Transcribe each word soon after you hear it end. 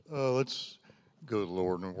Let's go to the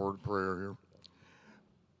Lord in a word of prayer here.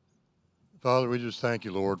 Father, we just thank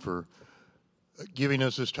you, Lord, for giving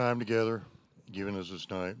us this time together, giving us this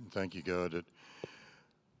night. And thank you, God, that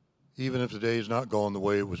even if the day has not gone the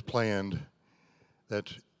way it was planned,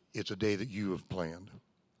 that it's a day that you have planned.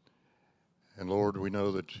 And Lord, we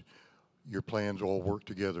know that your plans all work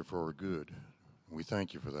together for our good. We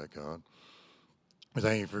thank you for that, God. We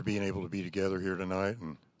thank you for being able to be together here tonight,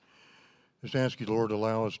 and just ask you, Lord, to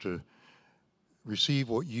allow us to receive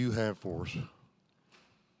what you have for us.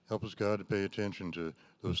 Help us, God, to pay attention to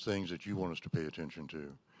those things that you want us to pay attention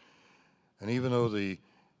to. And even though the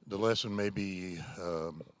lesson may be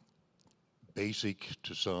basic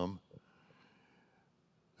to some,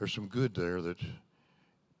 there's some good there that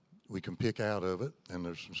we can pick out of it, and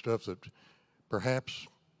there's some stuff that perhaps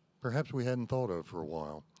we hadn't thought of for a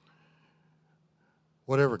while.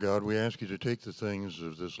 Whatever, God, we ask you to take the things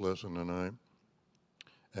of this lesson tonight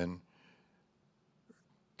and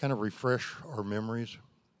kind of refresh our memories,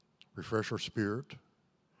 refresh our spirit.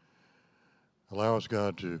 Allow us,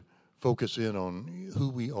 God, to focus in on who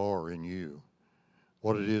we are in you,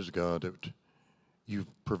 what it is, God, that you've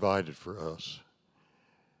provided for us,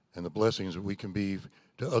 and the blessings that we can be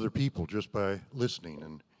to other people just by listening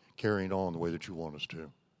and carrying on the way that you want us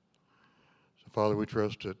to. So, Father, we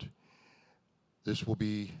trust that this will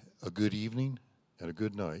be a good evening and a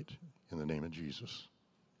good night in the name of Jesus.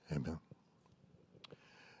 Amen.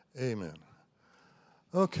 Amen.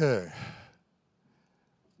 Okay.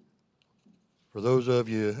 For those of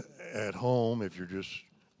you at home, if you're just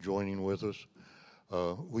joining with us,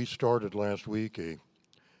 we started last week a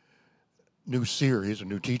new series, a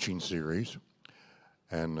new teaching series,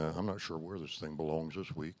 and I'm not sure where this thing belongs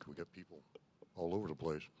this week. We got people all over the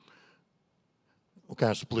place. We'll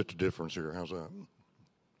kind of split the difference here. How's that?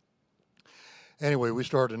 Anyway, we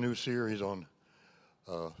started a new series on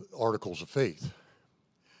articles of faith.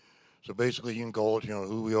 So basically, you can call it,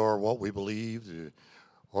 who we are, what we believe, the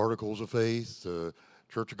articles of faith, the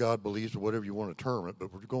Church of God beliefs, or whatever you want to term it.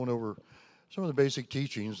 But we're going over some of the basic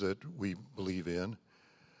teachings that we believe in.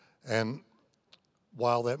 And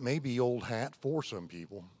while that may be old hat for some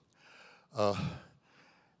people, I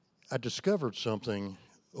discovered something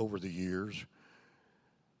over the years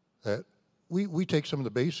that we take some of the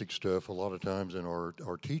basic stuff a lot of times in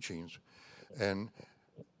our teachings, and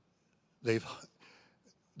they're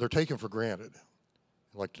taken for granted.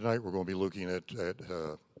 Like tonight, we're going to be looking at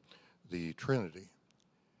the Trinity.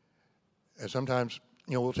 And sometimes,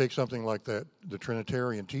 we'll take something like that, the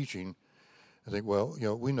Trinitarian teaching, and think, well,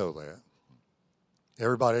 we know that.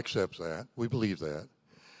 Everybody accepts that. We believe that.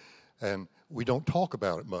 And we don't talk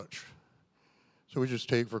about it much. So we just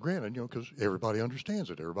take it for granted, because everybody understands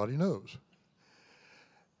it. Everybody knows.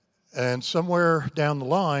 And somewhere down the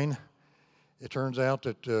line, it turns out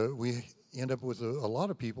that we end up with a lot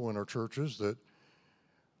of people in our churches that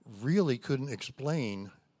really couldn't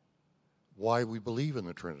explain why we believe in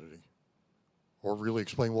the Trinity, or really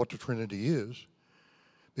explain what the Trinity is,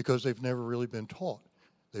 because they've never really been taught.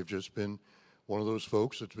 They've just been one of those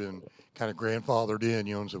folks that's been kind of grandfathered in,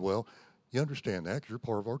 and said, well, you understand that because you're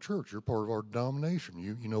part of our church. You're part of our denomination.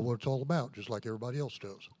 You know what it's all about, just like everybody else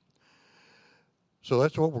does. So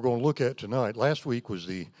that's what we're going to look at tonight. Last week was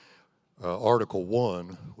the Article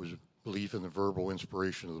 1, was belief in the verbal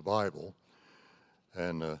inspiration of the Bible.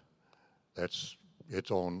 And it's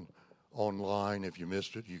online. If you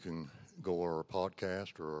missed it, you can go to our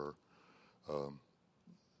podcast or our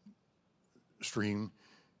stream,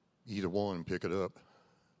 either one, and pick it up.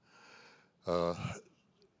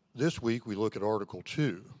 This week we look at Article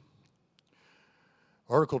 2.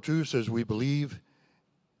 Article 2 says we believe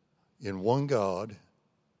in one God,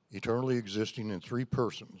 eternally existing in three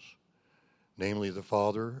persons, namely the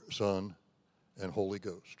Father, Son, and Holy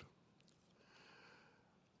Ghost.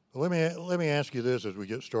 Let me ask you this as we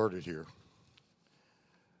get started here.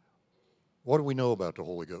 What do we know about the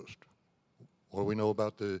Holy Ghost? What do we know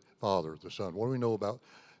about the Father, the Son? What do we know about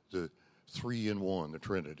the three in one, the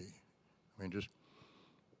Trinity? I mean,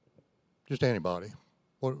 just anybody.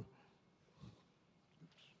 What?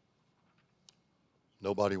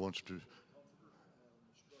 Nobody wants to.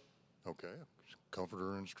 Okay,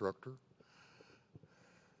 comforter, instructor,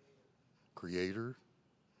 creator.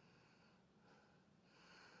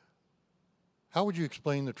 How would you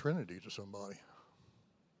explain the Trinity to somebody?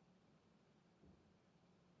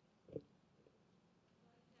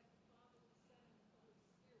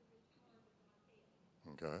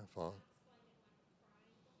 Okay, Father.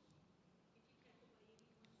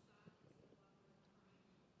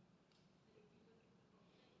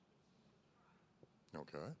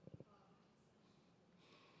 Okay.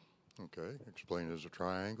 Okay, explain it as a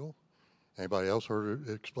triangle. Anybody else heard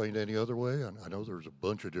it explained any other way? I know there's a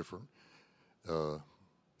bunch of different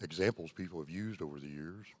examples people have used over the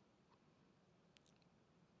years.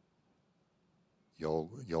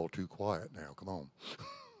 Y'all too quiet now. Come on.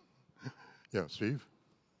 Yeah, Steve?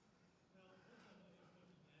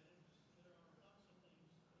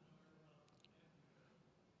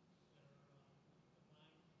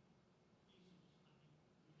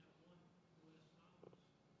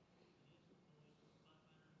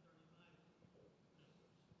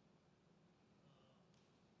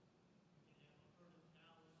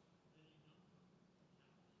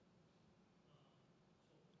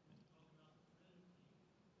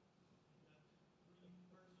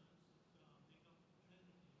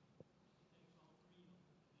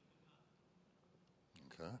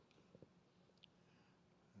 Okay.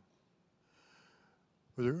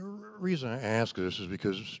 Well, the reason I ask this is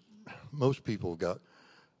because most people have got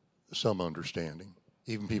some understanding,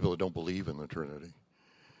 even people that don't believe in the Trinity.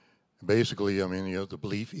 Basically, I mean, the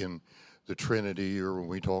belief in the Trinity, or when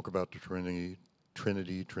we talk about the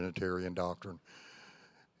Trinitarian doctrine,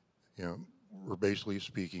 we're basically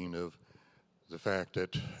speaking of the fact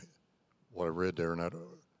that what I read there in that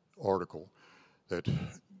article, that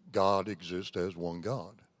God exists as one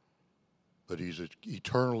God. But he's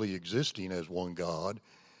eternally existing as one God,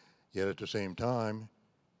 yet at the same time,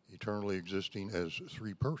 eternally existing as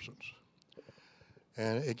three persons.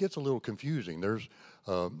 And it gets a little confusing. There's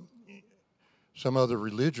some other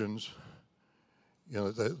religions,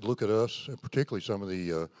 that look at us, and particularly some of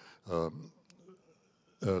the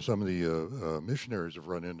missionaries have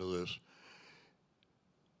run into this.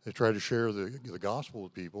 They try to share the gospel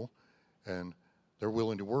with people, and they're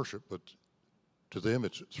willing to worship, but to them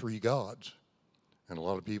it's three gods. And a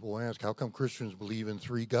lot of people ask, how come Christians believe in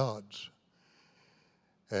three gods?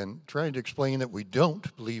 And trying to explain that we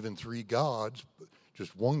don't believe in three gods,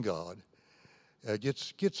 just one God,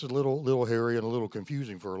 gets a little hairy and a little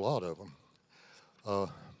confusing for a lot of them.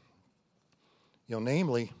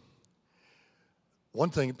 Namely,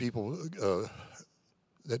 one thing people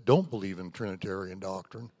that don't believe in Trinitarian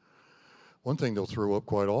doctrine, one thing they'll throw up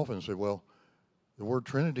quite often and say, well, the word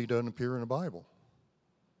Trinity doesn't appear in the Bible.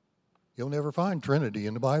 You'll never find Trinity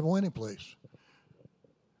in the Bible anyplace.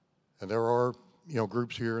 And there are,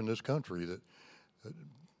 groups here in this country that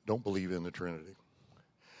don't believe in the Trinity.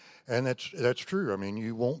 And that's true. I mean,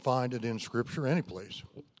 you won't find it in Scripture anyplace.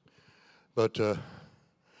 But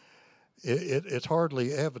it's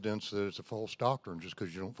hardly evidence that it's a false doctrine just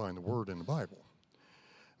because you don't find the word in the Bible.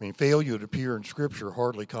 I mean, failure to appear in Scripture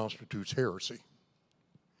hardly constitutes heresy.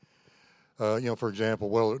 For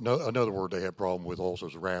example, another word they have problem with also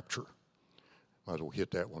is rapture. Might as well hit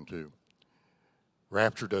that one too.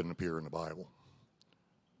 Rapture doesn't appear in the Bible.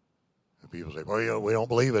 And people say, well, we don't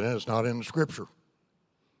believe in it. It's not in the Scripture.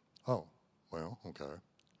 Oh, well, okay.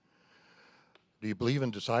 Do you believe in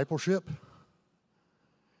discipleship?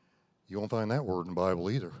 You won't find that word in the Bible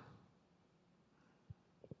either.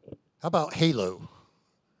 How about halo?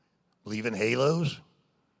 Believe in halos?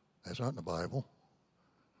 That's not in the Bible.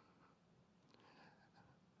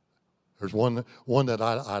 There's one that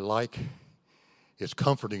I like. It's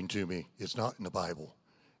comforting to me. It's not in the Bible.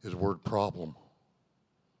 Is the word problem.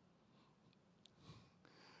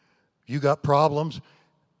 You got problems?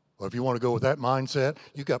 Well, if you want to go with that mindset,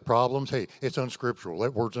 you got problems. Hey, it's unscriptural.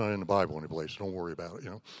 That word's not in the Bible anyplace. Don't worry about it,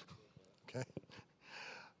 Okay?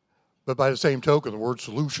 But by the same token, the word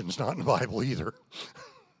solution is not in the Bible either.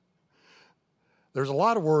 There's a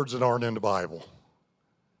lot of words that aren't in the Bible.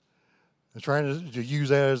 And trying to use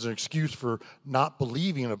that as an excuse for not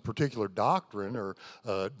believing a particular doctrine or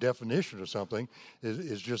definition of something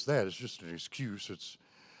is just that. It's just an excuse. It's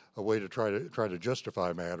a way to try to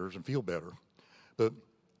justify matters and feel better. But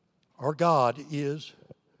our God is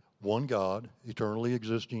one God, eternally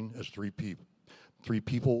existing as three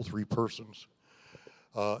people, three persons.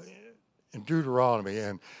 In Deuteronomy,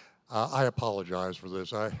 and I apologize for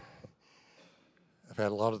this. I've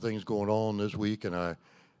had a lot of things going on this week, and I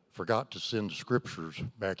forgot to send the scriptures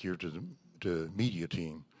back here to the media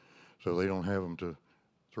team, so they don't have them to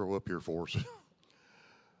throw up here for us.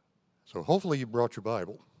 So hopefully you brought your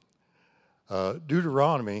Bible.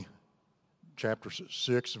 Deuteronomy chapter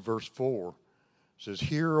 6 and verse 4 says,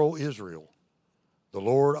 "Hear, O Israel, the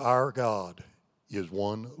Lord our God is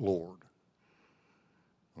one Lord."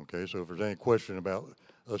 Okay, so if there's any question about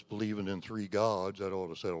us believing in three gods, that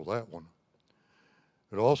ought to settle that one.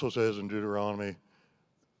 It also says in Deuteronomy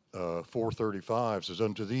 4:35, says,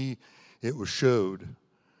 "Unto thee it was showed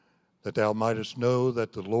that thou mightest know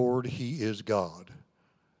that the Lord, he is God.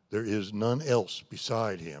 There is none else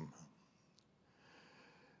beside him."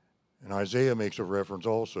 And Isaiah makes a reference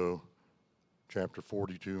also chapter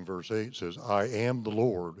 42 and verse 8 says, I am the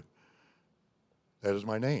Lord, that is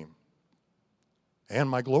my name, and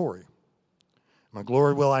my glory. My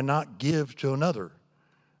glory will I not give to another,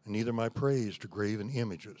 and neither my praise to graven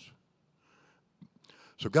images.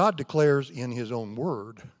 So God declares in his own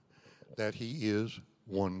word that he is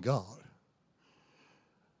one God.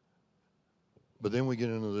 But then we get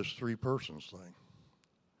into this three persons thing.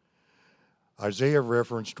 Isaiah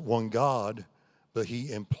referenced one God, but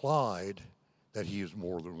he implied that he is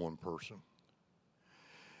more than one person.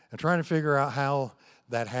 And trying to figure out how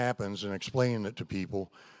that happens and explaining it to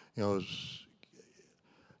people, is,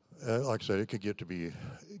 like I said, it could get to be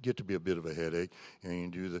a bit of a headache. You can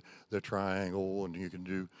do the triangle, and you can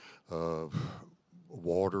do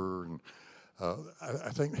water, and I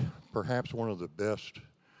think perhaps one of the best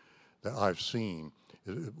that I've seen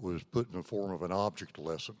was put in the form of an object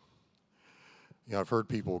lesson. I've heard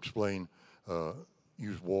people explain,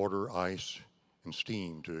 use water, ice, and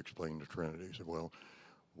steam to explain the Trinity. So, well,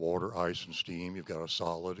 water, ice, and steam, you've got a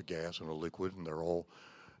solid, a gas, and a liquid, and they're all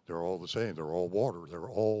the same. They're all water. They're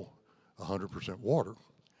all 100% water.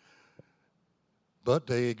 But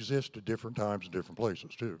they exist at different times and different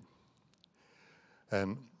places, too.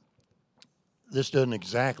 And this doesn't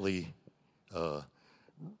exactly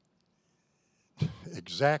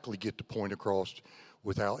get the point across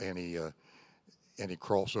without any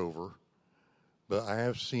crossover. But I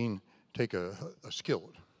have seen take a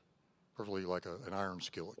skillet, preferably like an iron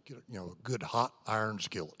skillet, get a good hot iron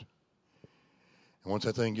skillet. And once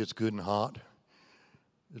that thing gets good and hot,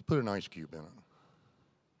 just put an ice cube in it.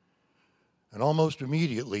 And almost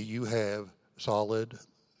immediately you have solid,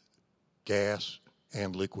 gas,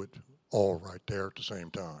 and liquid all right there at the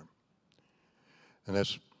same time. And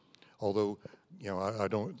that's, although, I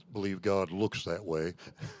don't believe God looks that way,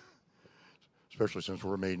 especially since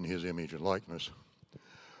we're made in his image and likeness.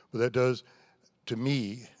 But that does, to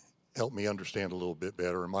me, help me understand a little bit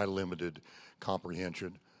better in my limited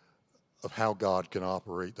comprehension of how God can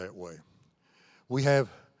operate that way. We have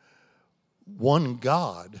one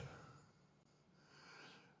God,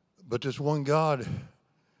 but this one God,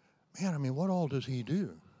 man, what all does he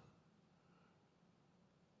do?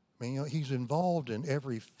 He's involved in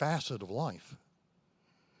every facet of life.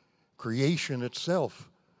 Creation itself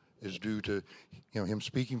is due to, him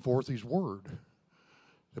speaking forth his word.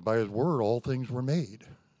 That by his word all things were made.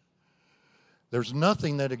 There's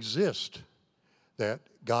nothing that exists that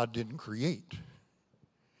God didn't create.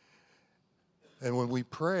 And when we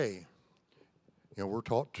pray, we're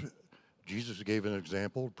taught to, Jesus gave an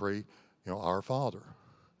example, pray, our Father.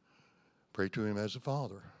 Pray to him as a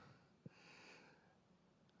Father.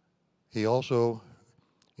 He also,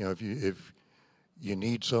 if you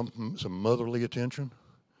need some motherly attention,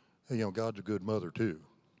 God's a good mother too.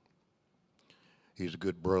 He's a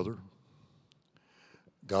good brother.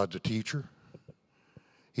 God's a teacher.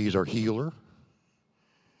 He's our healer.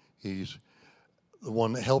 He's the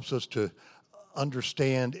one that helps us to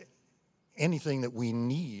understand anything that we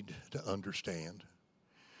need to understand.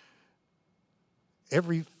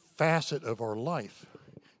 Every facet of our life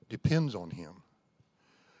depends on him.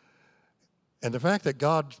 And the fact that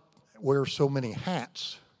God wears so many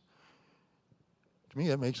hats, to me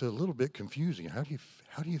that makes it a little bit confusing. How do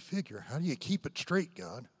you figure? How do you keep it straight,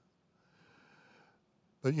 God?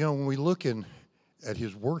 But when we look at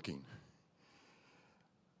his working,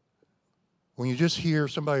 when you just hear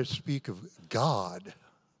somebody speak of God,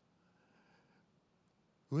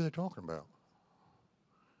 who are they talking about?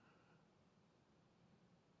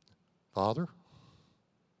 Father?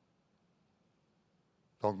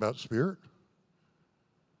 Talking about Spirit?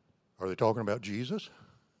 Are they talking about Jesus?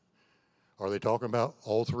 Are they talking about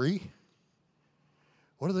all three?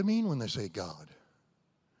 What do they mean when they say God?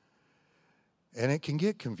 And it can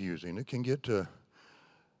get confusing. It can get to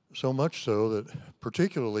so much so that,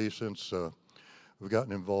 particularly since we've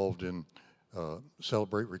gotten involved in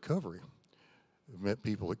Celebrate Recovery, we've met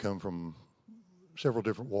people that come from several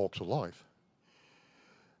different walks of life.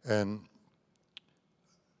 And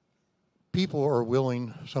people are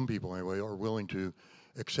willing, some people anyway, are willing to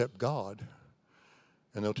accept God.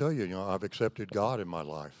 And they'll tell you, I've accepted God in my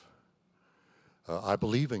life. I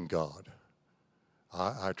believe in God.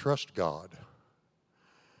 I trust God.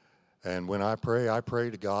 And when I pray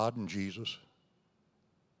to God and Jesus.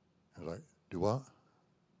 I was like, do what?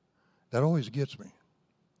 That always gets me.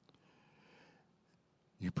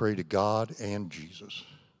 You pray to God and Jesus.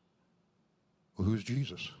 Well, who's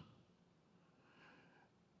Jesus?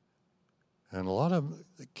 And a lot of them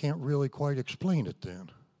can't really quite explain it then,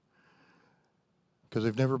 because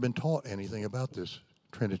they've never been taught anything about this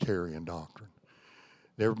Trinitarian doctrine.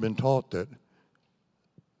 Never been taught that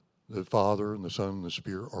the Father and the Son and the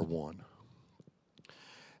Spirit are one.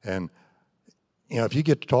 And if you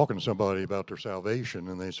get to talking to somebody about their salvation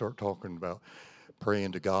and they start talking about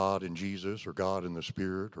praying to God and Jesus or God and the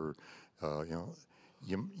Spirit, or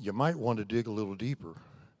you might want to dig a little deeper.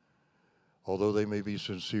 Although they may be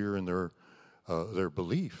sincere in their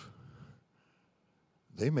belief,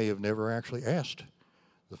 they may have never actually asked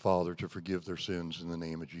the Father to forgive their sins in the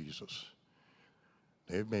name of Jesus.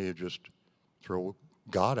 They may have just thrown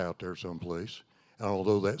God out there someplace. And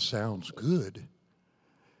although that sounds good,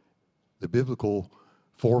 the biblical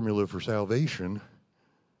formula for salvation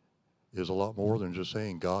is a lot more than just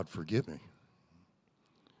saying, God, forgive me.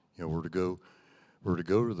 We're to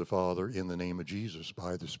go to the Father in the name of Jesus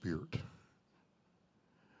by the Spirit.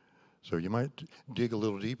 So you might dig a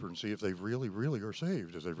little deeper and see if they really, really are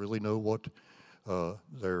saved, if they really know what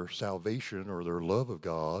their salvation or their love of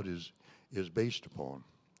God is based upon.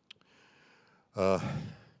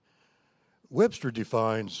 Webster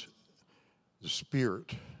defines the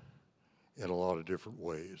Spirit in a lot of different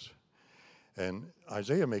ways. And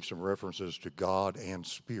Isaiah makes some references to God and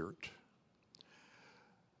Spirit.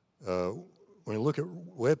 When you look at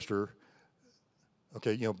Webster,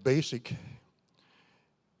 okay, basic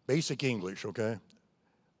English, okay?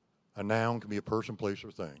 A noun can be a person, place,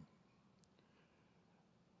 or thing.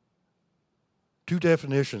 Two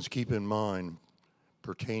definitions keep in mind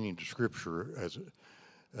pertaining to Scripture as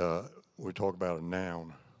we talk about a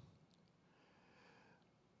noun.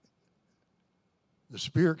 The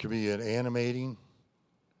Spirit can be an animating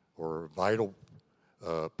or vital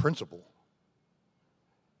principle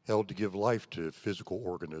held to give life to physical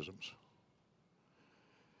organisms.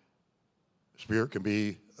 Spirit can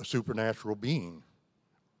be a supernatural being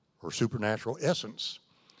or supernatural essence,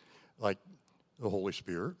 like the Holy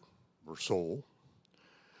Spirit or soul.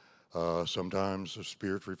 Sometimes the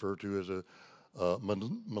Spirit's referred to as a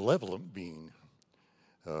malevolent being,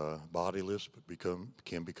 bodiless, but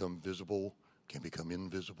can become visible, can become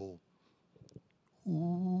invisible.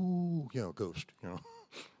 Ooh, ghost,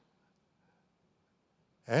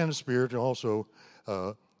 And the Spirit also,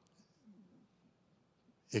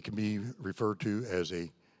 it can be referred to as a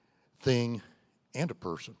thing and a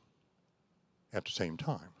person at the same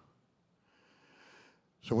time.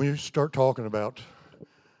 So when you start talking about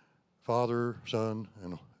Father, Son,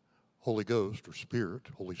 and Holy Ghost, or Spirit,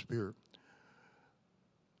 Holy Spirit,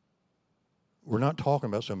 we're not talking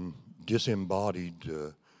about some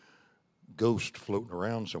disembodied ghost floating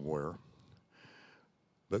around somewhere,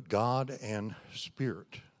 but God and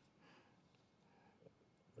Spirit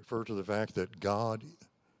refer to the fact that God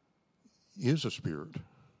is a spirit.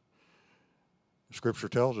 Scripture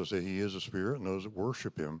tells us that he is a spirit, and those that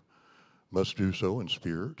worship him must do so in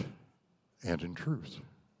spirit and in truth.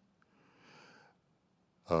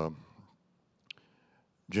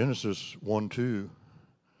 Genesis 1:2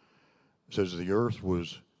 says the earth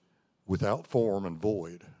was without form and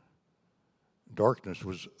void. Darkness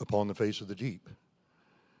was upon the face of the deep. And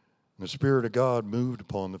the Spirit of God moved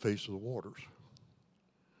upon the face of the waters.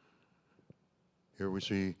 Here we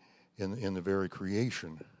see in the very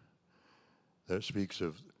creation that speaks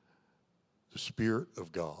of the Spirit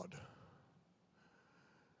of God.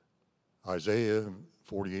 Isaiah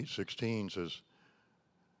 48:16 says,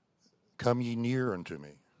 "Come ye near unto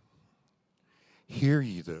me. Hear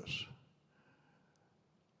ye this.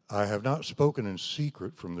 I have not spoken in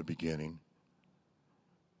secret from the beginning,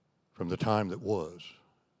 from the time that was.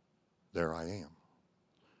 There I am.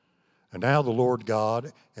 And now the Lord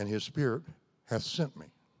God and his Spirit hath sent me."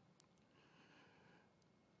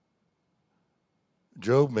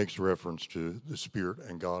 Job makes reference to the Spirit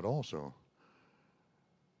and God also.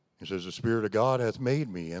 He says, "The Spirit of God hath made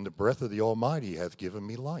me, and the breath of the Almighty hath given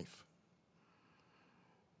me life."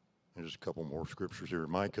 There's a couple more scriptures here.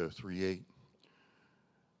 Micah 3:8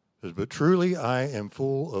 says, "But truly I am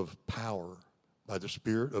full of power by the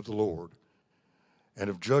Spirit of the Lord, and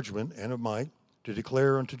of judgment and of might, to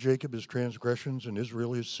declare unto Jacob his transgressions and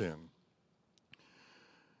Israel his sin."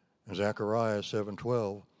 And Zechariah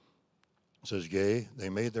 7:12 says, "Yea, they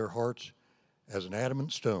made their hearts as an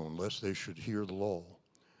adamant stone, lest they should hear the law.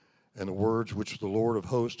 And the words which the Lord of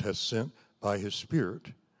hosts hath sent by his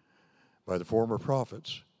Spirit, by the former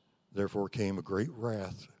prophets, therefore came a great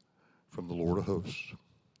wrath from the Lord of hosts."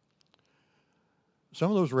 Some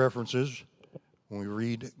of those references, when we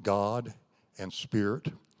read God and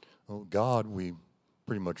Spirit, well, God, we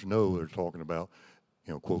pretty much know they're talking about,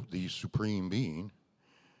 quote, the supreme being.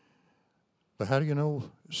 But how do you know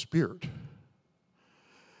Spirit?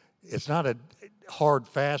 It's not a hard,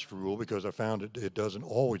 fast rule, because I found it doesn't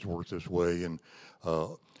always work this way in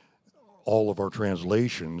all of our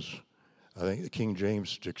translations. I think the King James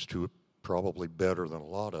sticks to it probably better than a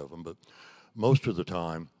lot of them, but most of the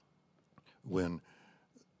time when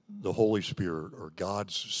the Holy Spirit or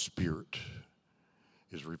God's Spirit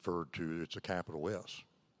is referred to, it's a capital S.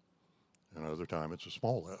 And other time it's a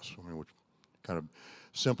small s. I mean, which kind of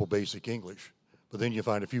simple, basic English. But then you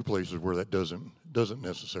find a few places where that doesn't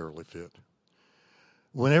necessarily fit.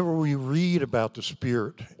 Whenever we read about the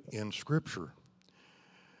Spirit in Scripture,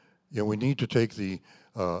 we need to take the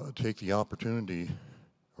opportunity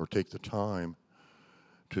or take the time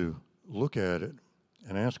to look at it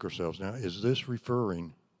and ask ourselves, now, is this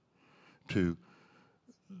referring to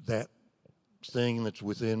that thing that's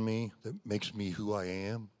within me that makes me who I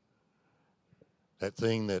am? That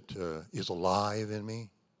thing that is alive in me?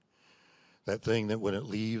 That thing that when it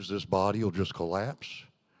leaves this body will just collapse?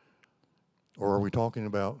 Or are we talking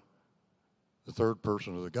about the third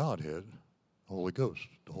person of the Godhead, the Holy Ghost,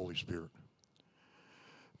 the Holy Spirit?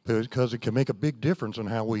 Because it can make a big difference in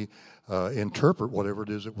how we interpret whatever it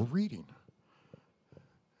is that we're reading.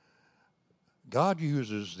 God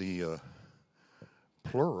uses the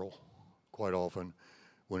plural quite often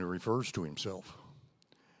when he refers to himself.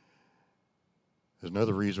 There's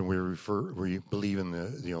another reason we believe in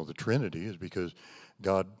the Trinity is because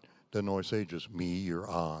God doesn't always say just me or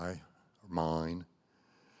I or mine.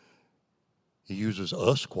 He uses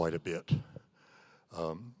us quite a bit.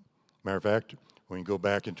 Matter of fact, when you go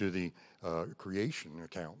back into the creation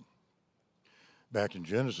account, back in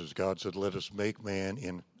Genesis, God said, "Let us make man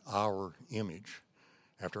in our image,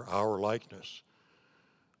 after our likeness.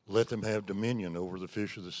 Let them have dominion over the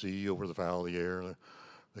fish of the sea, over the fowl of the air,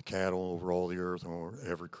 the cattle, over all the earth, and over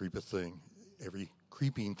every creeping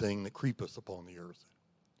thing that creepeth upon the earth."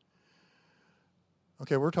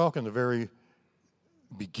 Okay, we're talking the very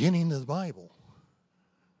beginning of the Bible.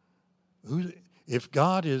 If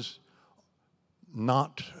God is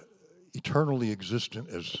not eternally existent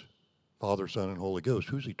as Father, Son, and Holy Ghost,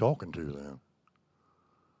 who's he talking to then?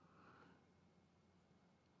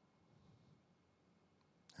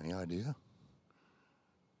 Any idea?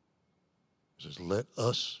 It says, "Let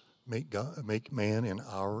us make man in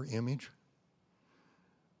our image."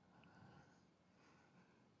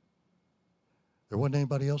 There wasn't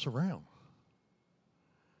anybody else around,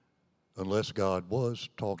 unless God was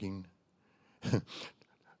talking.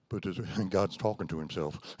 But God's talking to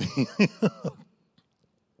himself.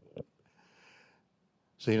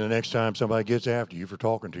 See, the next time somebody gets after you for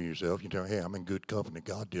talking to yourself, you tell them, "Hey, I'm in good company.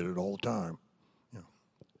 God did it all the time."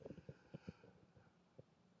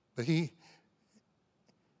 But he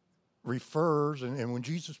refers, and when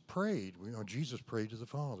Jesus prayed, Jesus prayed to the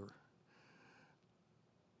Father.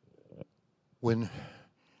 When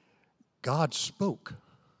God spoke,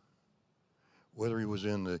 whether he was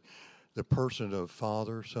in the person of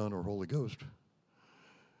Father, Son, or Holy Ghost,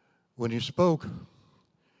 when he spoke,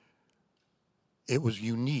 it was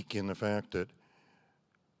unique in the fact that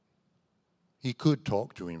he could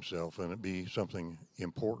talk to himself and it be something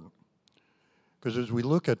important. Because as we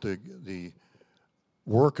look at the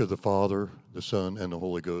work of the Father, the Son, and the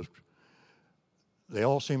Holy Ghost, they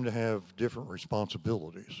all seem to have different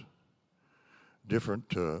responsibilities,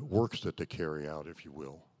 different works that they carry out, if you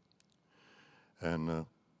will. And we'll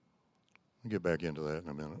get back into that in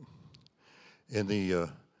a minute. In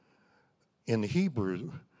the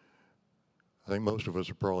Hebrew, I think most of us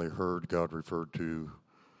have probably heard God referred to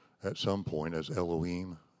at some point as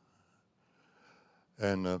Elohim.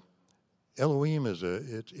 And Elohim is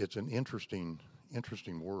it's an interesting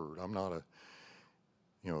word. I'm not a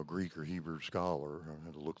Greek or Hebrew scholar. I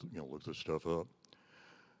had to look this stuff up.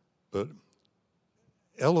 But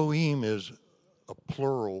Elohim is a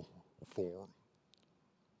plural form.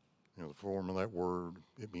 The form of that word,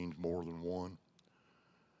 it means more than one.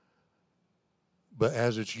 But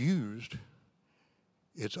as it's used,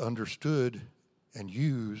 it's understood and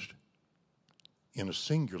used in a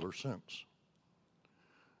singular sense.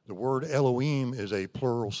 The word Elohim is a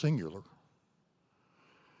plural singular.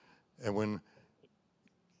 And when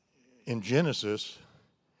in Genesis,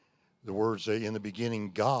 the words say, "In the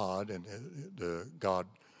beginning God," and the God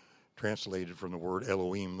translated from the word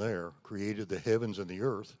Elohim there, created the heavens and the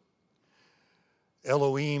earth.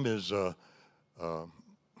 Elohim is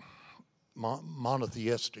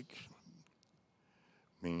monotheistic,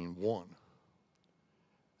 meaning one.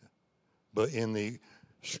 But in the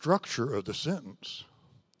structure of the sentence,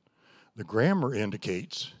 the grammar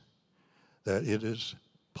indicates that it is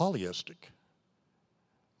polyistic,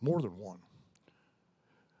 more than one.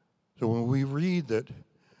 So when we read that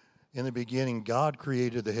in the beginning God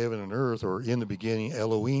created the heaven and earth, or in the beginning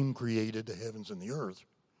Elohim created the heavens and the earth,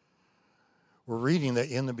 we're reading that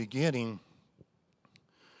in the beginning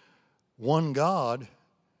one God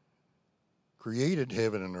created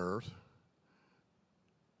heaven and earth,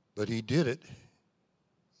 but he did it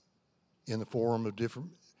in the form of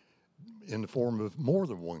more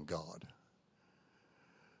than one God.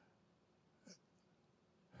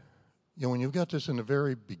 You know, when you've got this in the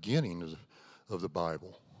very beginning of the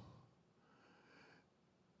Bible,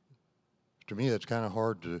 to me that's kind of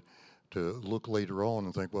hard to look later on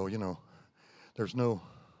and think, well, you know, there's no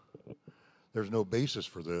basis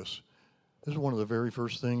for this. This is one of the very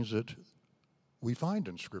first things that we find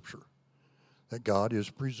in Scripture, that God is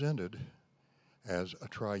presented as a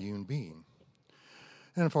triune being.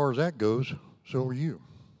 And as far as that goes, so are you.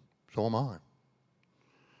 So am I.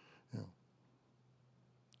 You know,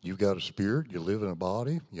 you've got a spirit, you live in a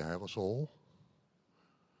body, you have a soul.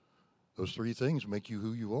 Those three things make you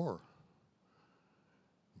who you are.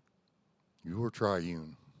 You are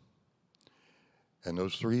triune. And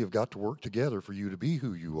those three have got to work together for you to be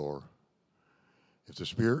who you are. If the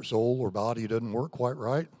spirit, soul, or body doesn't work quite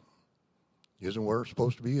right, isn't where it's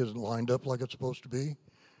supposed to be, isn't lined up like it's supposed to be,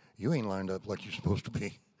 you ain't lined up like you're supposed to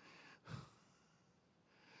be.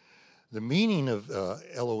 The meaning of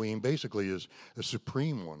Elohim basically is a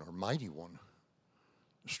supreme one or mighty one,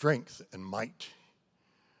 strength and might.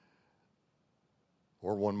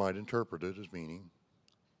 Or one might interpret it as meaning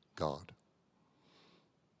God.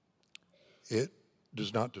 It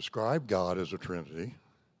does not describe God as a Trinity,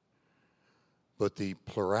 but the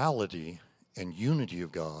plurality and unity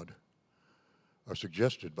of God are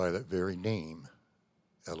suggested by that very name,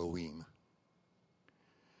 Elohim.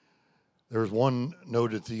 There's one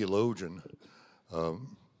noted theologian,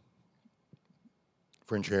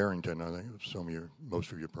 French Harrington, I think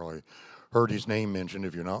most of you probably heard his name mentioned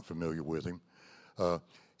if you're not familiar with him.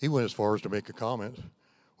 He went as far as to make a comment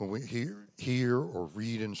when we hear or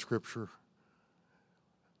read in Scripture,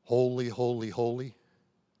 holy, holy, holy.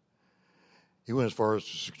 He went as far as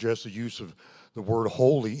to suggest the use of the word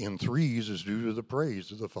holy in threes is due to the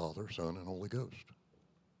praise of the Father, Son, and Holy Ghost.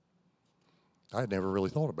 I had never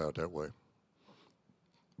really thought about it that way.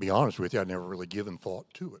 Be honest with you, I'd never really given thought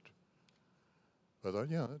to it. But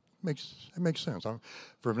yeah, it makes sense.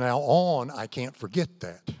 From now on, I can't forget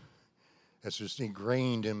that. That's just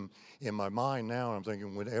ingrained in my mind now. And I'm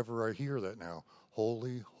thinking, whenever I hear that now,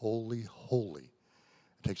 holy, holy, holy,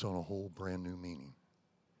 it takes on a whole brand new meaning.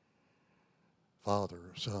 Father,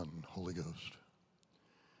 Son, Holy Ghost.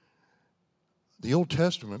 The Old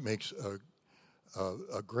Testament makes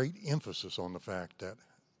a great emphasis on the fact that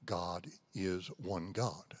God is one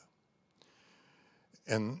God.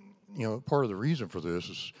 And, you know, part of the reason for this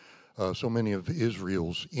is so many of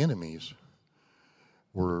Israel's enemies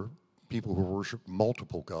were people who worshiped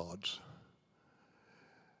multiple gods.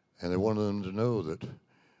 And they wanted them to know that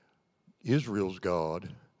Israel's God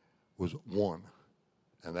was one.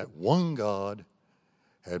 And that one God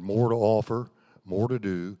had more to offer, more to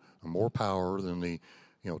do, and more power than the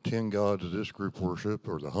 10 gods of this group worshiped,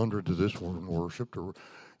 or the 100 of this one worshiped, or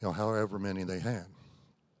however many they had.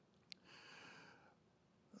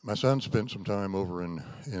 My son spent some time over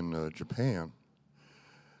in Japan,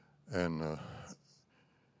 and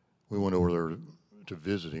we went over there to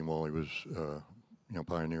visit him while he was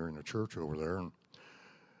pioneering a church over there. And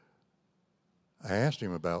I asked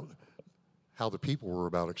him about how the people were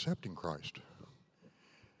about accepting Christ.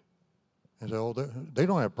 He said, oh, they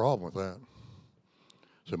don't have a problem with that.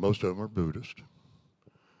 So most of them are Buddhist.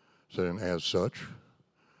 So, and as such,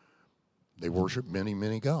 they worship many,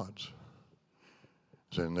 many gods.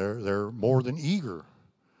 So, and they're more than eager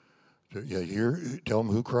to tell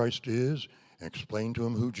them who Christ is and explain to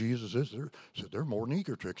them who Jesus is. They're more than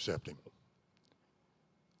eager to accept him,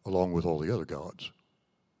 along with all the other gods,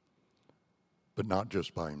 but not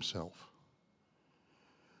just by himself.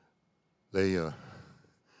 They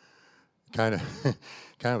kind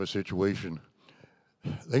of a situation.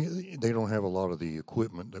 They don't have a lot of the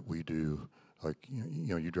equipment that we do. Like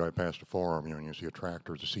you drive past a farm, and you see a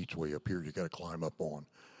tractor. The seat's way up here. You got to climb up on.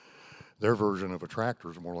 Their version of a tractor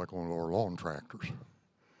is more like one of our lawn tractors.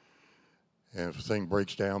 And if the thing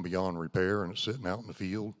breaks down beyond repair and it's sitting out in the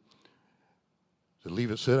field, to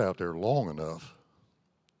leave it sit out there long enough,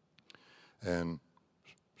 and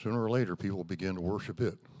sooner or later people begin to worship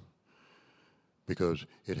it, because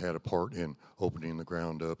it had a part in opening the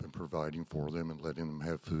ground up and providing for them and letting them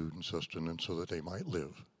have food and sustenance so that they might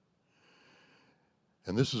live.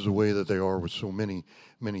 And this is the way that they are with so many,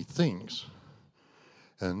 many things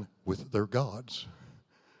and with their gods.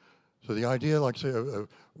 So the idea, like I say, of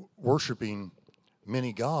worshiping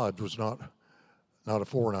many gods was not a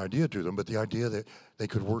foreign idea to them, but the idea that they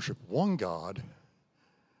could worship one God,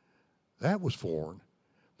 that was foreign.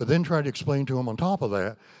 But then try to explain to them on top of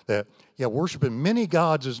that, yeah, worshiping many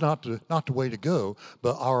gods is not the way to go,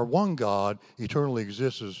 but our one God eternally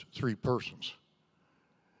exists as three persons.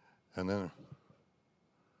 And then,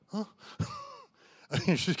 huh?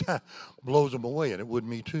 It just kind of blows them away, and it would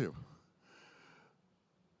me too.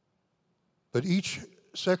 But each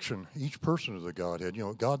section, each person of the Godhead,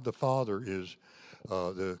 God the Father is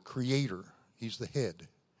the creator. He's the head.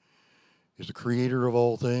 He's the creator of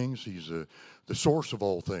all things. He's the source of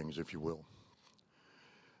all things, if you will.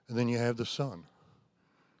 And then you have the Son.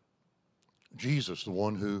 Jesus, the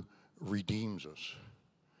one who redeems us.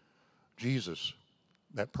 Jesus,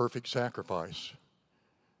 that perfect sacrifice.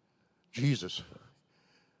 Jesus,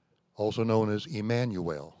 also known as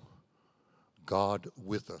Emmanuel, God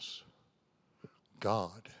with us.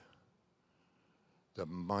 God, the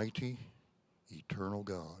mighty, eternal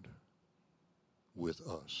God with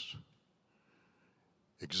us.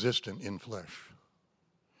 Existent in flesh.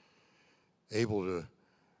 Able to,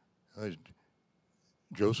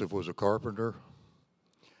 Joseph was a carpenter.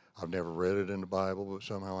 I've never read it in the Bible, but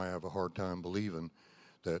somehow I have a hard time believing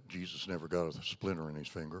that Jesus never got a splinter in his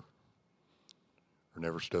finger or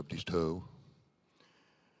never stubbed his toe.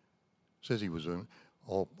 It says he was in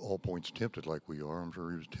all points tempted like we are. I'm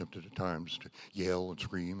sure he was tempted at times to yell and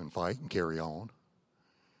scream and fight and carry on.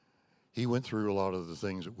 He went through a lot of the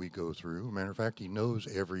things that we go through. Matter of fact, he knows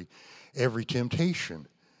every temptation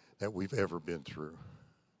that we've ever been through.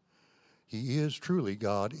 He is truly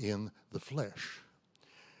God in the flesh.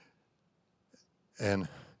 And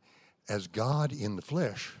as God in the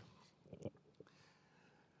flesh,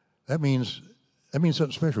 that means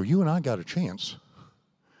something special. You and I got a chance.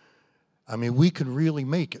 I mean, we can really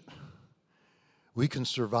make it. We can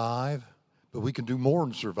survive, but we can do more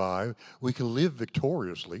than survive. We can live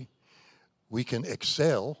victoriously. We can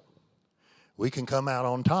excel. We can come out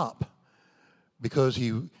on top because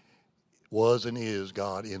he was and is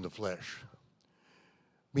God in the flesh.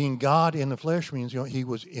 Being God in the flesh means, he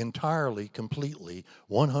was entirely, completely,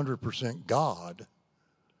 100% God,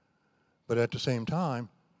 but at the same time,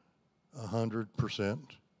 100%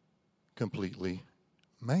 completely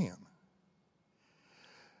man.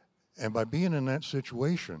 And by being in that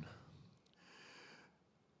situation,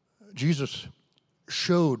 Jesus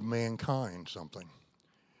showed mankind something.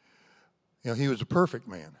 He was a perfect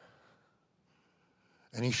man.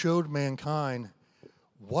 And he showed mankind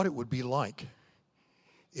what it would be like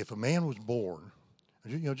if a man was born.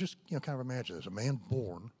 Just kind of imagine this, a man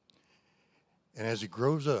born, and as he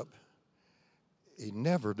grows up, he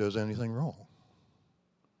never does anything wrong.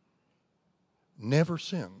 Never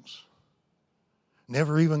sins.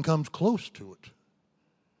 Never even comes close to it.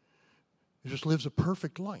 He just lives a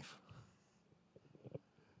perfect life.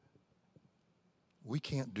 We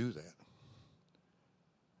can't do that.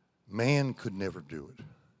 Man could never do it.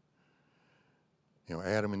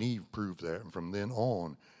 Adam and Eve proved that, and from then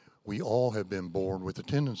on, we all have been born with a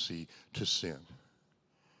tendency to sin.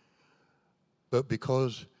 But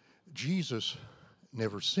because Jesus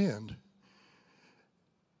never sinned,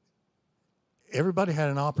 everybody had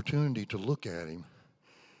an opportunity to look at him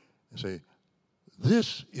and say,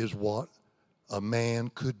 this is what a man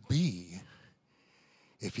could be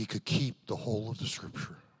if he could keep the whole of the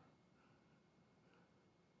Scripture.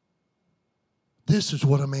 This is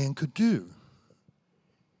what a man could do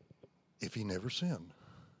if he never sinned.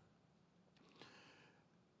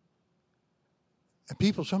 And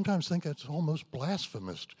people sometimes think that's almost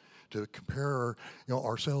blasphemous to compare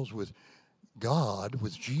ourselves with God,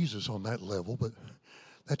 with Jesus on that level, but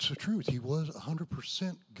that's the truth. He was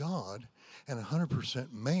 100% God and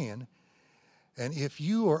 100% man. And if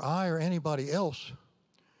you or I or anybody else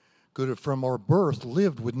could have from our birth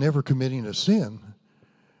lived with never committing a sin,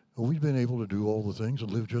 we'd been able to do all the things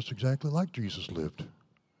and live just exactly like Jesus lived.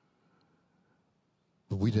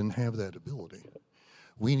 But we didn't have that ability.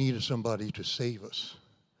 We needed somebody to save us.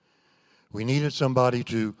 We needed somebody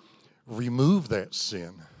to remove that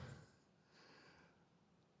sin.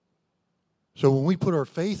 So when we put our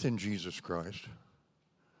faith in Jesus Christ,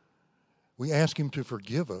 we ask him to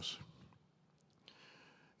forgive us.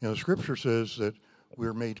 The Scripture says that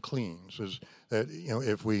we're made clean. It says that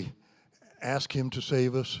if we ask him to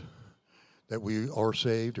save us, that we are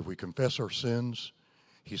saved. If we confess our sins,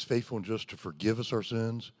 he's faithful and just to forgive us our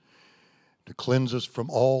sins, to cleanse us from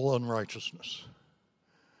all unrighteousness.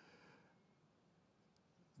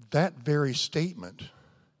 That very statement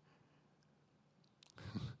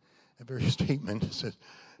says,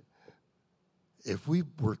 if we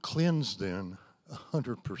were cleansed then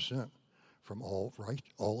 100% from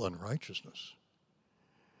all unrighteousness,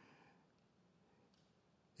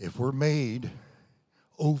 if we're made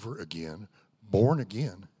over again, born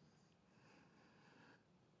again,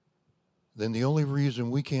 then the only reason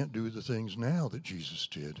we can't do the things now that Jesus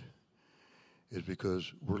did is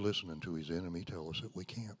because we're listening to his enemy tell us that we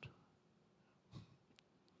can't.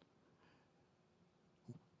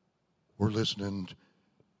 We're listening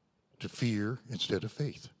to fear instead of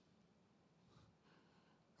faith,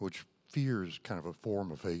 which fear is kind of a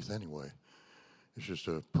form of faith anyway. It's just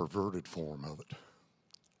a perverted form of it.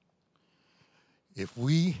 If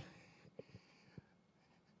we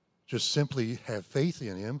just simply have faith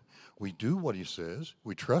in him, we do what he says,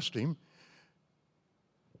 we trust him,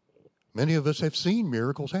 many of us have seen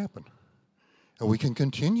miracles happen. And we can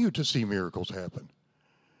continue to see miracles happen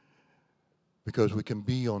because we can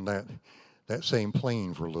be on that same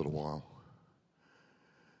plane for a little while.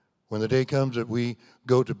 When the day comes that we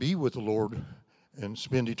go to be with the Lord and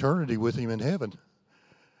spend eternity with him in heaven,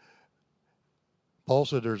 Paul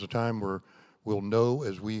said there's a time where we'll know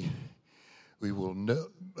as we will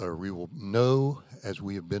know as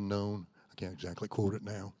we have been known. I can't exactly quote it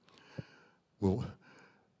now.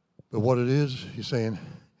 But what it is, he's saying,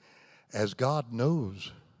 as God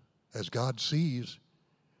knows, as God sees,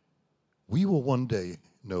 we will one day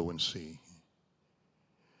know and see.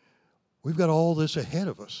 We've got all this ahead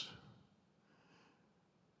of us.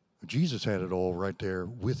 Jesus had it all right there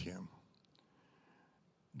with him.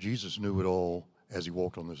 Jesus knew it all as he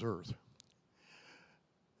walked on this earth.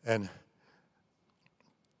 And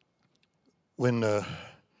when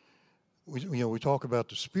we talk about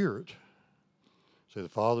the Spirit, say the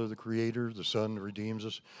Father, the Creator, the Son redeems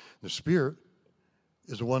us. The Spirit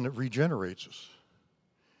is the one that regenerates us.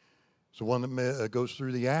 It's the one that goes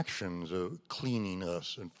through the actions of cleaning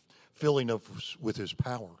us and filling us with his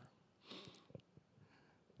power.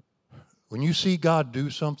 When you see God do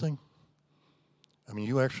something, I mean,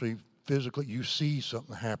 you actually physically, you see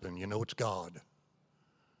something happen, you know it's God.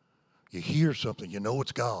 You hear something, you know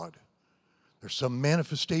it's God. There's some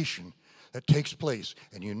manifestation that takes place,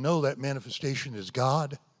 and you know that manifestation is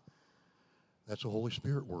God. That's the Holy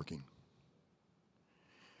Spirit working.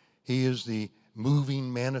 He is the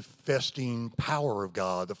moving, manifesting power of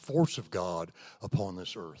God, the force of God upon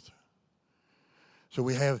this earth. So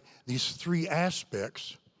we have these three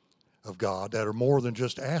aspects of God that are more than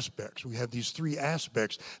just aspects. We have these three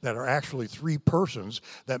aspects that are actually three persons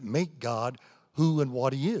that make God who and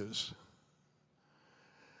what he is.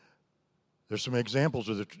 There's some examples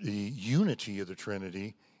of the unity of the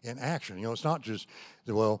Trinity in action. You know, it's not just,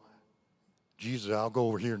 well, Jesus, I'll go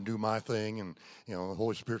over here and do my thing, and, you know, the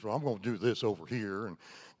Holy Spirit, well, I'm going to do this over here, and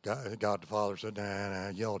God the Father said, nah,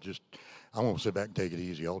 y'all just, I'm going to sit back and take it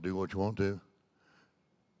easy. Y'all do what you want to do.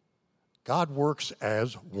 God works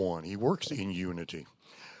as one. He works in unity.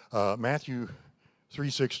 Matthew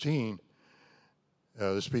 3:16,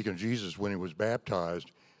 speaking of Jesus when he was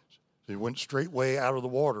baptized, he went straightway out of the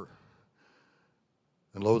water.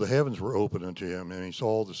 And lo, the heavens were opened unto him, and he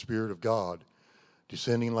saw the Spirit of God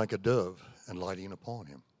descending like a dove and lighting upon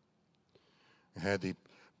him. He had the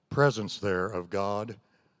presence there of God,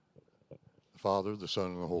 the Father, the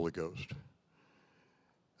Son, and the Holy Ghost.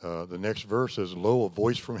 The next verse says, lo, a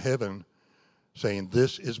voice from heaven saying,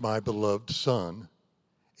 this is my beloved Son,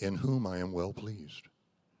 in whom I am well pleased.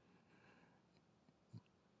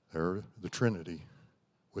 They're the Trinity,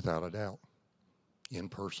 without a doubt, in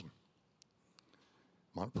person.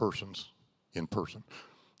 Not persons, in person.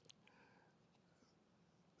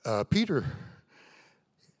 Peter,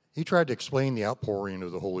 he tried to explain the outpouring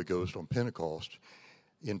of the Holy Ghost on Pentecost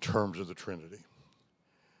in terms of the Trinity.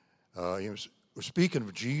 He was speaking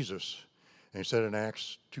of Jesus, and he said in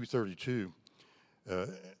Acts 2:32,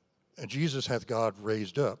 and Jesus hath God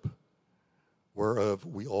raised up, whereof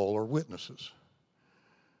we all are witnesses.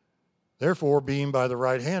 Therefore, being by the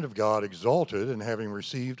right hand of God exalted, and having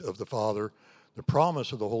received of the Father the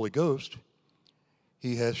promise of the Holy Ghost,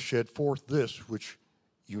 he has shed forth this which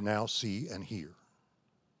you now see and hear.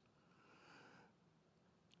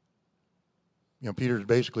 You know, Peter's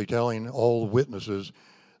basically telling all the witnesses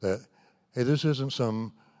that, hey, this isn't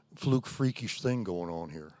some fluke, freakish thing going on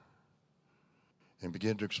here. And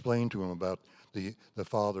begin to explain to them about the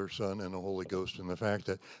Father, Son, and the Holy Ghost, and the fact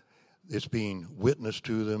that it's being witnessed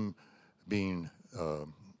to them, being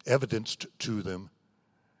evidenced to them,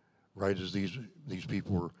 right as these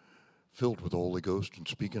people were filled with the Holy Ghost and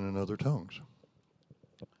speaking in other tongues.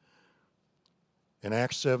 In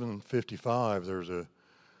Acts 7:55, there's a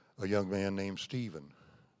young man named Stephen.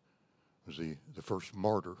 He was the first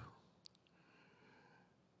martyr.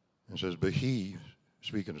 It says, but he,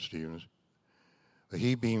 speaking of Stephen, but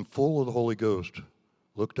he being full of the Holy Ghost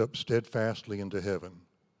looked up steadfastly into heaven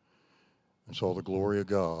and saw the glory of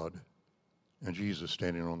God and Jesus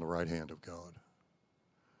standing on the right hand of God.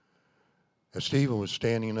 As Stephen was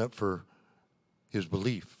standing up for his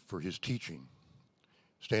belief, for his teaching,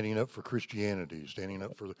 standing up for Christianity, standing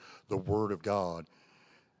up for the Word of God.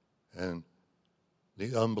 And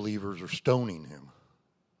the unbelievers are stoning him.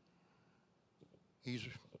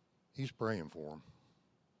 He's praying for him.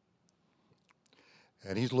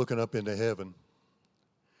 And he's looking up into heaven.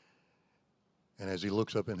 And as he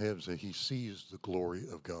looks up in heaven, he sees the glory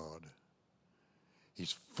of God.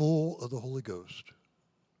 He's full of the Holy Ghost.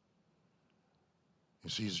 He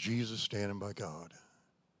sees Jesus standing by God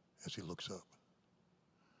as he looks up.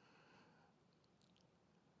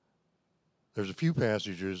 There's a few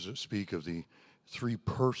passages that speak of the three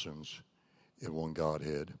persons in one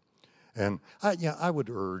Godhead. And I would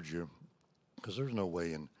urge you, because there's no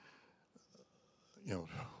way in, I don't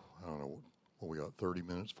know, what we got, 30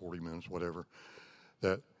 minutes, 40 minutes, whatever,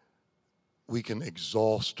 that we can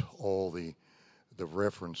exhaust all the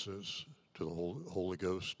references to the Holy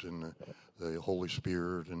Ghost and the Holy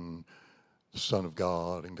Spirit and the Son of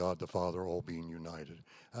God and God the Father all being united.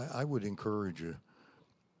 I would encourage you,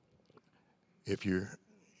 if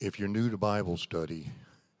you're new to Bible study,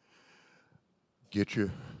 get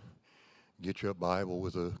you a Bible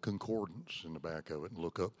with a concordance in the back of it and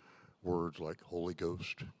look up words like Holy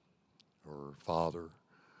Ghost or Father,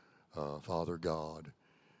 Father God.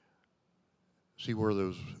 See where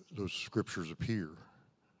those scriptures appear.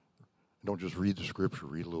 Don't just read the scripture,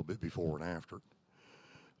 read a little bit before and after.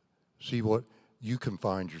 See what you can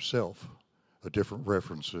find yourself, different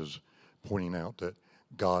references pointing out that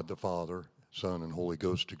God the Father, Son, and Holy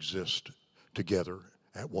Ghost exist together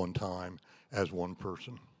at one time as one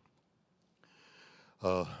person.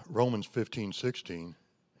 Romans 15:16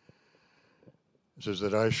 says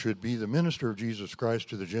that I should be the minister of Jesus Christ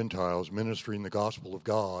to the Gentiles, ministering the gospel of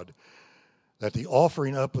God, that the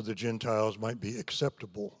offering up of the Gentiles might be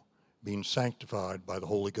acceptable, being sanctified by the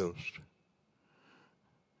Holy Ghost.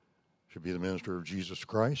 Should be the minister of Jesus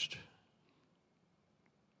Christ,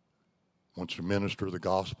 wants to minister the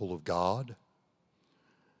gospel of God,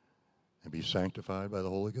 and be sanctified by the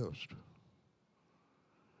Holy Ghost.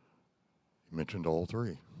 He mentioned all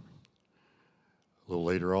three. A little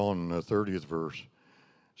later on in the 30th verse,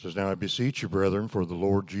 it says, now I beseech you, brethren, for the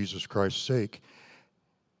Lord Jesus Christ's sake,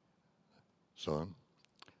 Son,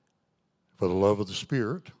 for the love of the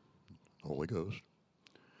Spirit, the Holy Ghost,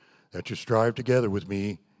 that you strive together with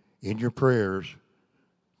me in your prayers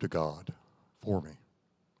to God for me.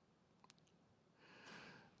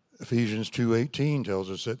 Ephesians 2:18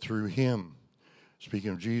 tells us that through him,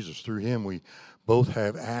 speaking of Jesus, through him we both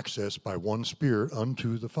have access by one Spirit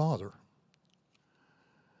unto the Father.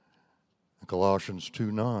 Colossians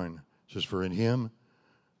 2:9 says, for in him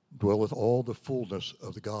dwelleth all the fullness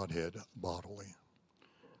of the Godhead bodily.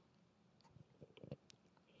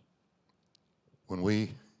 When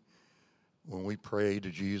we pray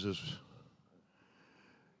to Jesus,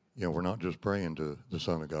 we're not just praying to the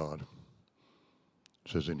Son of God.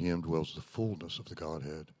 It says in him dwells the fullness of the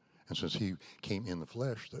Godhead. And since he came in the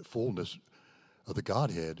flesh, that fullness of the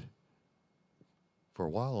Godhead for a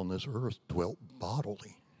while on this earth dwelt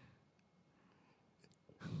bodily.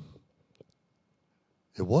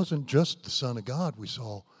 It wasn't just the Son of God we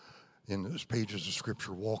saw in those pages of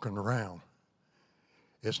Scripture walking around.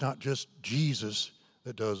 It's not just Jesus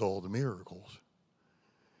that does all the miracles.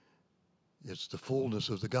 It's the fullness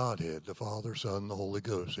of the Godhead, the Father, Son, the Holy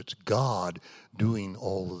Ghost. It's God doing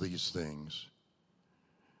all of these things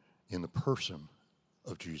in the person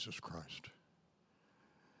of Jesus Christ.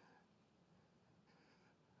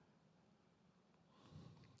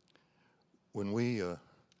 When we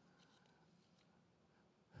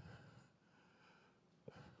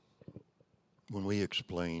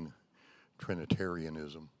explain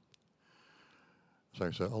Trinitarianism, as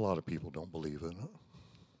I said, a lot of people don't believe in it.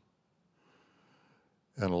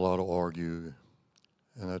 And a lot will argue,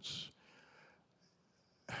 and that's,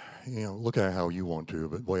 look at it how you want to,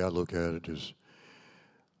 but the way I look at it is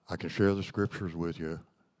I can share the scriptures with you.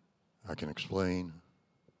 I can explain.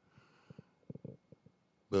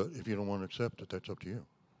 But if you don't want to accept it, that's up to you.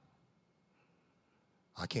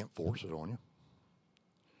 I can't force it on you.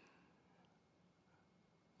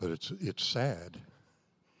 But it's sad.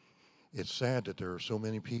 It's sad that there are so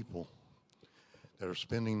many people that are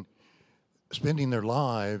spending their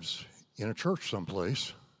lives in a church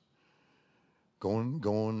someplace,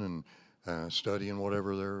 going and studying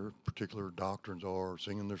whatever their particular doctrines are,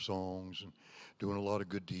 singing their songs and doing a lot of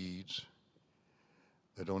good deeds.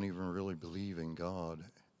 They don't even really believe in God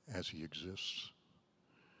as he exists.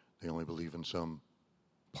 They only believe in some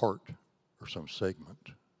part or some segment.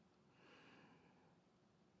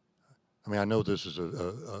 I mean, I know this is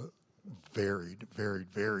a very, very,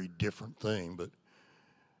 very different thing, but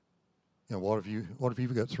what if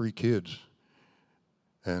you've got 3 kids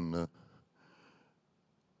and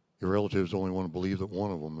your relatives only want to believe that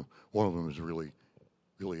one of them is really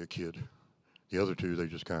a kid. The other 2, they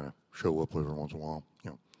just kind of show up every once in a while.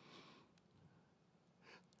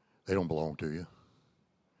 They don't belong to you.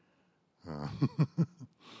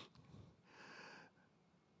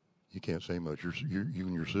 You can't say much. You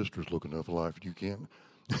and your sisters look enough alike. You can't.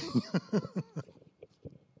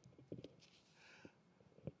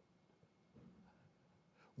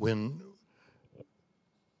 When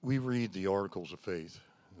we read the Articles of Faith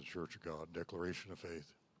in the Church of God, Declaration of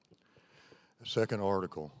Faith, the second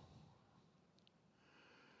article,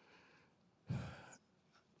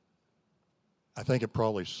 I think it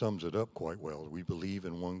probably sums it up quite well. We believe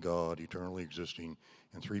in one God, eternally existing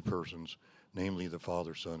in 3 persons, namely the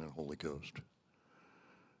Father, Son, and Holy Ghost.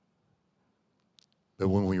 But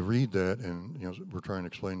when we read that and we're trying to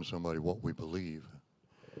explain to somebody what we believe,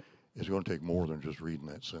 it's going to take more than just reading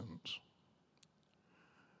that sentence.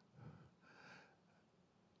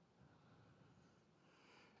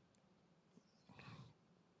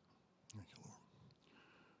 Thank you, Lord.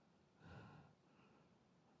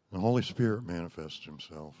 The Holy Spirit manifests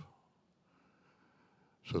himself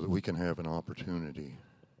so that we can have an opportunity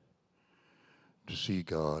to see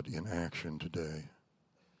God in action today,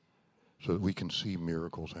 so that we can see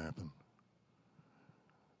miracles happen,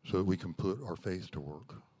 so that we can put our faith to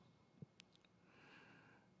work.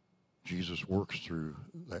 Jesus works through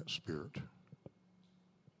that Spirit.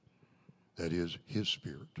 That is his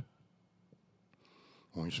Spirit.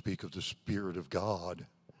 When we speak of the Spirit of God,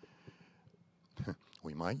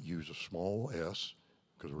 we might use a small s,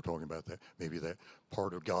 because we're talking about that, maybe that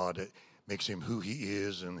part of God that makes him who he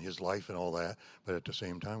is and his life and all that, but at the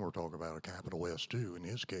same time we're talking about a capital S too in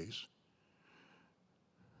his case.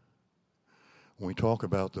 When we talk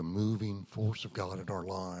about the moving force of God in our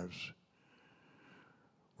lives,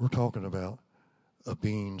 we're talking about a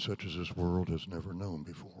being such as this world has never known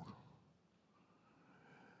before.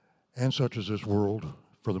 And such as this world,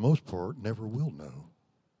 for the most part, never will know.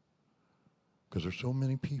 Because there's so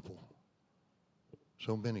many people,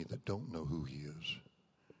 so many that don't know who he is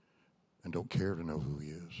and don't care to know who he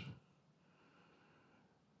is.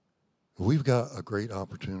 We've got a great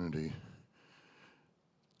opportunity,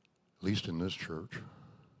 at least in this church.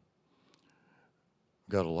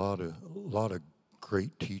 We've got a lot of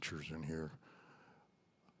great teachers in here.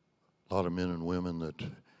 A lot of men and women that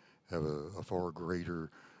have a far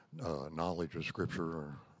greater knowledge of Scripture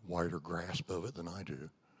or wider grasp of it than I do.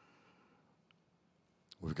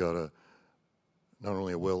 We've got not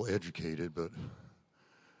only a well-educated, but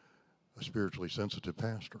a spiritually sensitive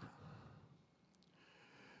pastor.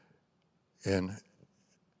 And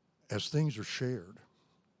as things are shared,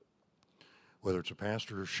 whether it's a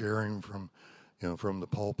pastor sharing from the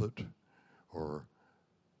pulpit, or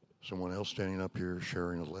someone else standing up here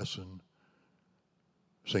sharing a lesson,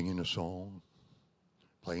 singing a song,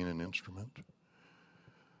 playing an instrument,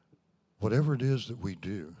 whatever it is that we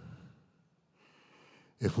do,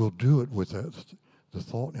 if we'll do it with the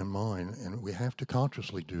thought in mind, and we have to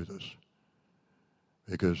consciously do this,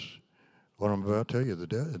 because what I'm about to tell you,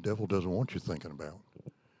 the devil doesn't want you thinking about.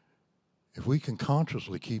 If we can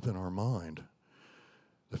consciously keep in our mind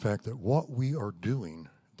the fact that what we are doing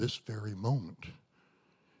this very moment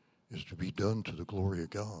is to be done to the glory of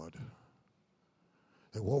God,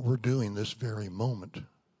 that what we're doing this very moment,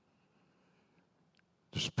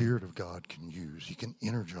 the Spirit of God can use. He can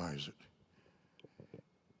energize it.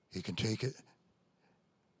 He can take it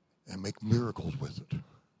and make miracles with it.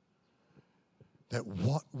 That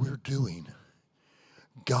what we're doing,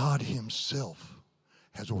 God himself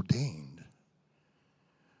has ordained.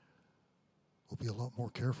 We'll be a lot more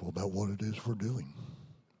careful about what it is we're doing.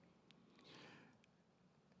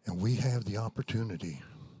 And we have the opportunity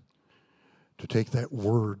to take that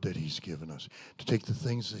word that he's given us, to take the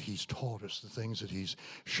things that he's taught us, the things that he's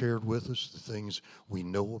shared with us, the things we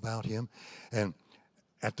know about him, and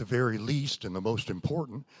at the very least, and the most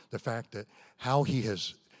important, the fact that how he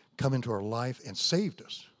has come into our life and saved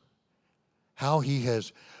us, how he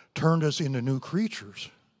has turned us into new creatures.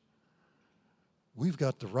 We've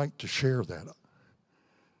got the right to share that.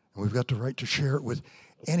 And we've got the right to share it with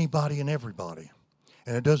anybody and everybody.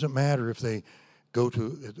 And it doesn't matter if they go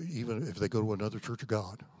to, even if they go to another Church of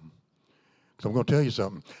God. Because I'm going to tell you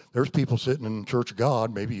something. There's people sitting in the Church of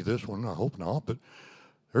God, maybe this one, I hope not, but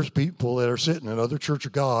there's people that are sitting in other Church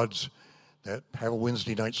of Gods that have a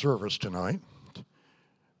Wednesday night service tonight.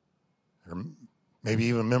 Or maybe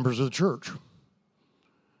even members of the church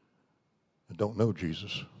that don't know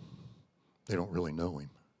Jesus. They don't really know him.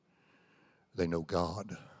 They know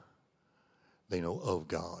God. They know of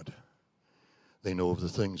God. They know of the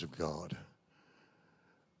things of God.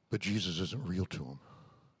 But Jesus isn't real to them.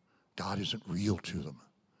 God isn't real to them.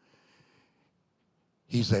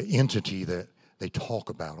 He's that entity that they talk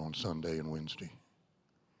about on Sunday and Wednesday.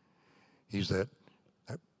 He's that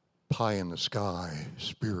pie in the sky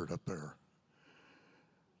spirit up there.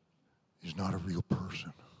 He's not a real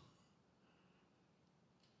person.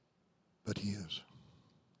 But he is.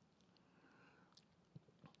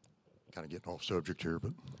 Kind of getting off subject here,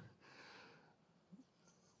 but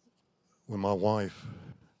when my wife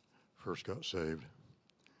first got saved,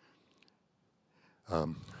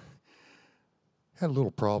 had a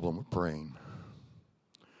little problem with praying.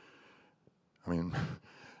 I mean,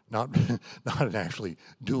 not actually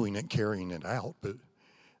doing it, carrying it out, but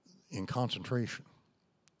in concentration.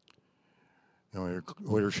 You know,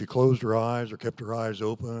 whether she closed her eyes or kept her eyes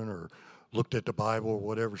open or looked at the Bible or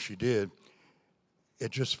whatever she did,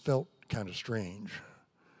 it just felt kind of strange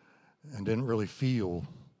and didn't really feel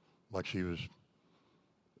like she was,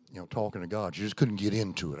 talking to God. She just couldn't get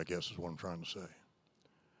into it, I guess is what I'm trying to say.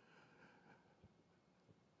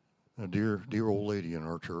 A dear old lady in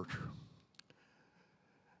our church.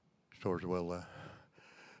 She told her, well,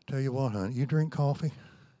 tell you what, honey, you drink coffee?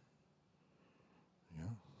 Yeah.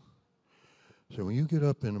 So when you get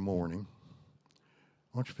up in the morning,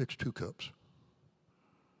 why don't you fix 2 cups?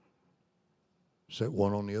 Set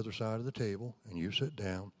one on the other side of the table, and you sit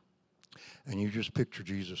down, and you just picture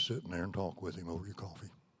Jesus sitting there and talk with him over your coffee.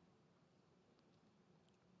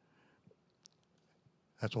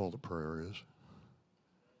 That's all that prayer is.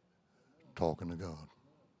 Talking to God.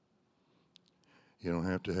 You don't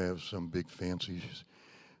have to have some big fancy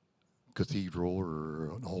cathedral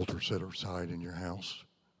or an altar set aside in your house.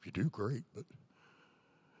 If you do, great, but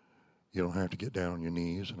you don't have to get down on your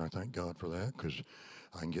knees, and I thank God for that, because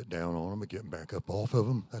I can get down on them and get back up off of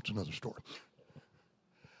them. That's another story.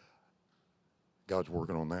 God's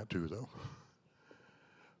working on that too, though.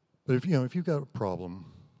 But if you've got a problem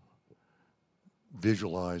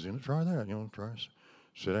visualizing it, try that. Try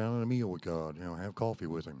sit down at a meal with God. Have coffee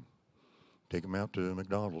with him. Take him out to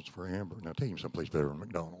McDonald's for a hamburger. Now, take him someplace better than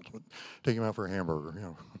McDonald's, but take him out for a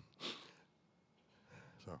hamburger.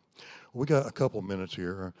 So, we got a couple minutes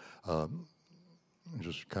here.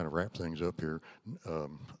 Just kind of wrap things up here.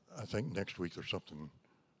 I think next week I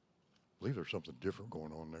believe there's something different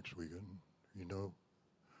going on next weekend.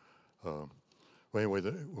 Well, anyway,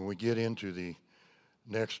 when we get into the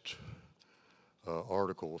next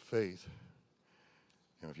article of faith,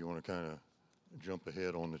 if you want to kind of jump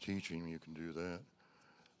ahead on the teaching, you can do that.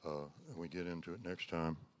 And we get into it next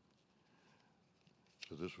time.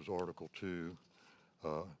 So this was Article 2.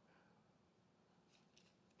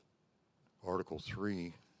 Article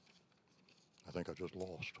 3, I think I just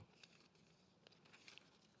lost.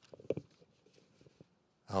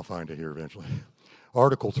 I'll find it here eventually.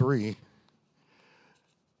 Article 3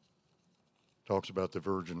 talks about the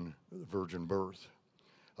virgin birth.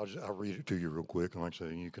 I'll read it to you real quick, and like I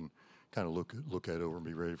say, you can kind of look at it over and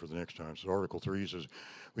be ready for the next time. So Article 3 says,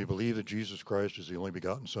 we believe that Jesus Christ is the only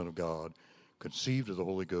begotten Son of God, conceived of the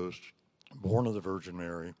Holy Ghost, born of the Virgin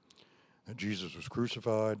Mary, that Jesus was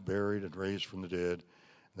crucified, buried, and raised from the dead,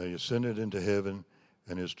 and that he ascended into heaven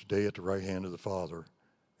and is today at the right hand of the Father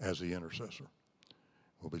as the intercessor.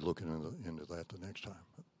 We'll be looking into that the next time.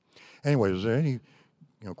 Anyway, is there any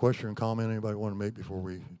question or comment anybody want to make before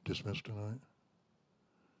we dismiss tonight?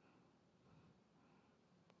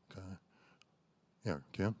 Okay. Yeah,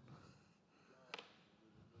 Ken?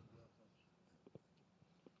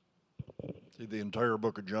 See, the entire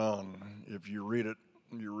book of John, if you read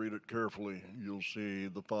it carefully, you'll see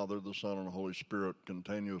the Father, the Son, and the Holy Spirit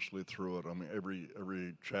continuously through it. I mean,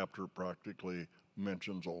 every chapter practically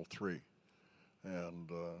mentions all three. And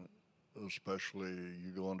especially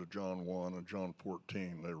you go into John 1 and John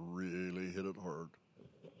 14, they really hit it hard.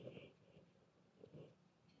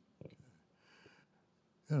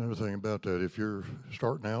 Another thing about that, if you're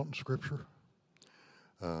starting out in Scripture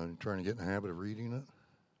and trying to get in the habit of reading it,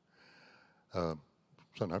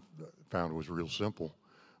 something I found was real simple.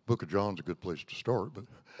 Book of John's a good place to start,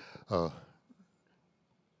 but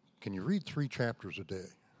can you read 3 chapters a day?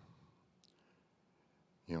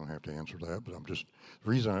 You don't have to answer that, but the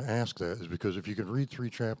reason I ask that is because if you can read 3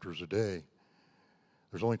 chapters a day,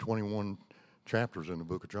 there's only 21 chapters in the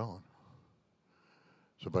book of John.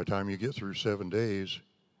 So by the time you get through 7 days,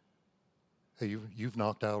 hey, you've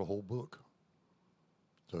knocked out a whole book.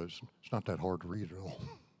 So it's not that hard to read at all.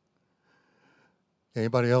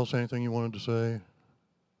 Anybody else, anything you wanted to say?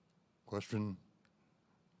 Question?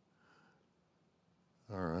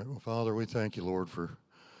 All right. Well, Father, we thank you, Lord, for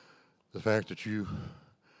the fact that you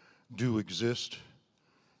do exist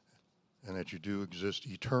and that you do exist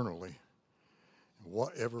eternally in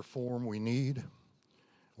whatever form we need,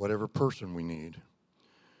 whatever person we need,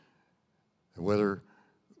 and whether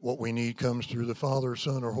what we need comes through the Father,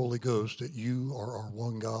 Son, or Holy Ghost, that you are our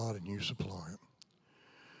one God and you supply it.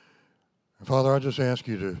 And Father, I just ask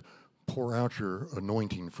you to pour out your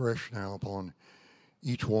anointing fresh now upon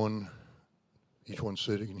each one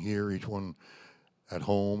sitting here, each one at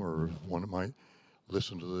home, or one that might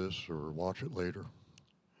listen to this or watch it later.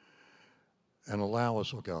 And allow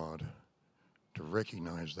us, oh God, to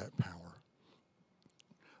recognize that power.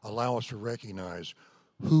 Allow us to recognize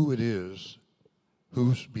who it is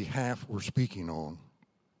whose behalf we're speaking on.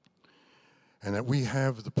 And that we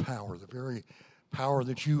have the power, the very power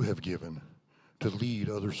that you have given to lead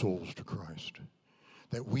other souls to Christ.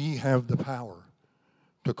 That we have the power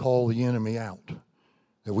to call the enemy out.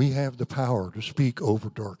 That we have the power to speak over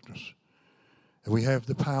darkness. That we have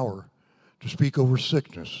the power to speak over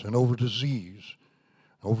sickness and over disease,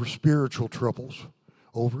 over spiritual troubles,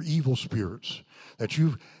 over evil spirits. That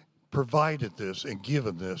you've provided this and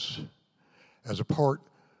given this as a part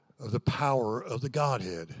of the power of the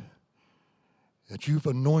Godhead. That you've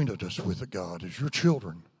anointed us with it, God, as your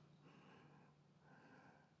children.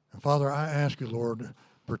 And Father, I ask you, Lord,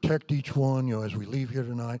 protect each one, as we leave here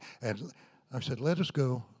tonight. And I said, let us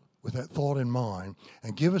go with that thought in mind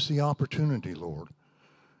and give us the opportunity, Lord.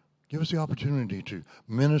 Give us the opportunity to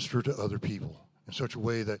minister to other people in such a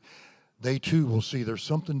way that they too will see there's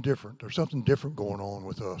something different. There's something different going on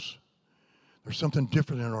with us. There's something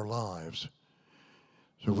different in our lives.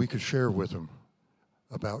 So we could share with them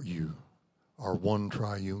about you, our one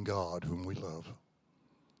triune God whom we love.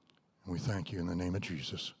 And we thank you in the name of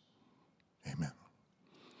Jesus. Amen.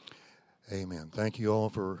 Amen. Thank you all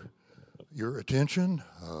for your attention.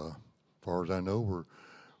 As far as I know, we're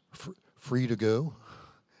free to go.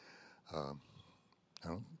 I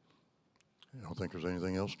don't think there's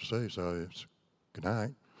anything else to say, so it's good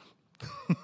night.